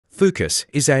Fooocus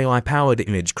is an AI-powered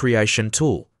image creation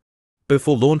tool.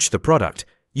 Before launch the product,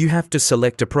 you have to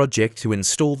select a project to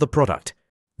install the product.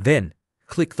 Then,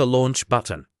 click the Launch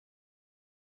button.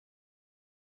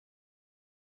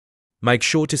 Make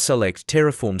sure to select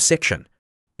Terraform section.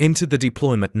 Enter the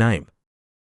deployment name.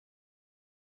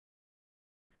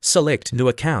 Select New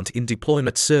Account in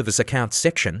Deployment Service Account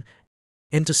section.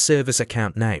 Enter service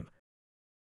account name.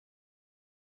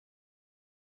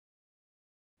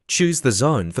 Choose the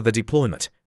zone for the deployment.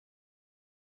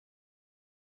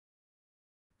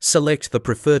 Select the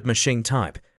preferred machine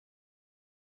type.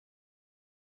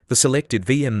 The selected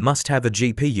VM must have a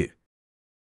GPU.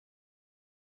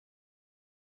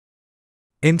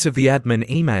 Enter the admin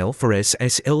email for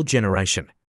SSL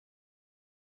generation.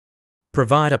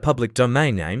 Provide a public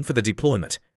domain name for the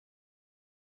deployment.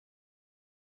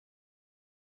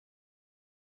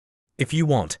 If you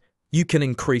want, you can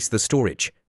increase the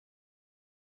storage.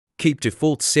 Keep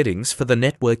default settings for the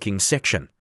networking section.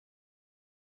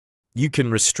 You can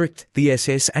restrict the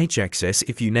SSH access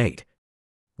if you need.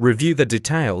 Review the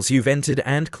details you've entered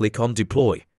and click on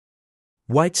Deploy.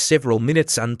 Wait several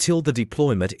minutes until the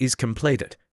deployment is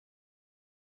completed.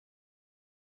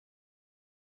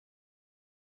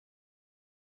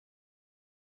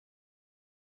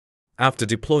 After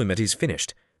deployment is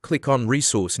finished, click on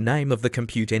Resource Name of the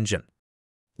compute engine.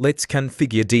 Let's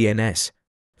configure DNS.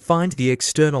 Find the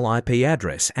external IP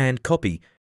address and copy.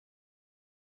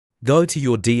 Go to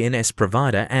your DNS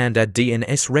provider and add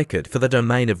DNS record for the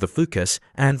domain of the Fooocus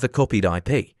and the copied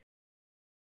IP.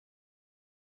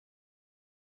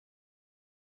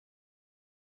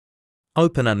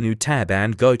 Open a new tab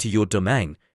and go to your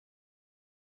domain.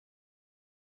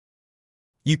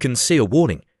 You can see a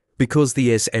warning because the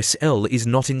SSL is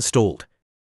not installed.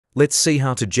 Let's see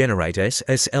how to generate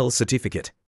SSL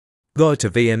certificate. Go to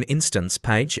VM instance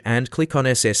page and click on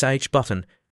SSH button.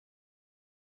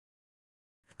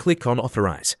 Click on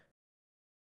Authorize.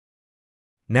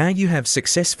 Now you have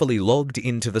successfully logged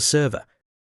into the server.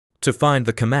 To find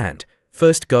the command,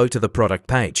 first go to the product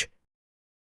page.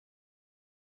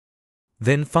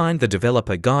 Then find the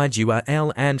developer guide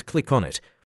URL and click on it.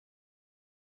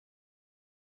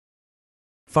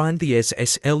 Find the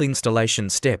SSL installation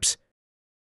steps.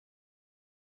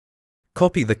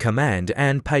 Copy the command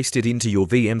and paste it into your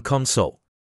VM console.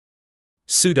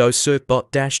 Sudo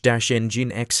certbot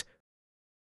 --nginx.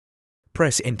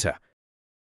 Press Enter.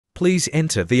 Please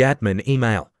enter the admin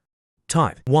email.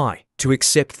 Type Y to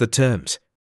accept the terms.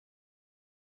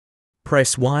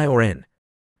 Press Y or N.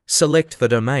 Select the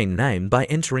domain name by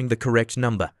entering the correct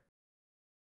number.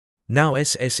 Now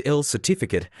SSL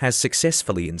certificate has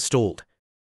successfully installed.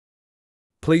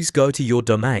 Please go to your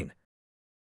domain.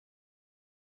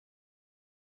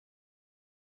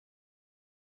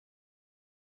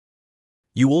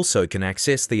 You also can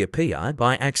access the API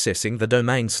by accessing the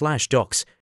domain/docs.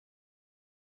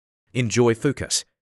 Enjoy Fooocus.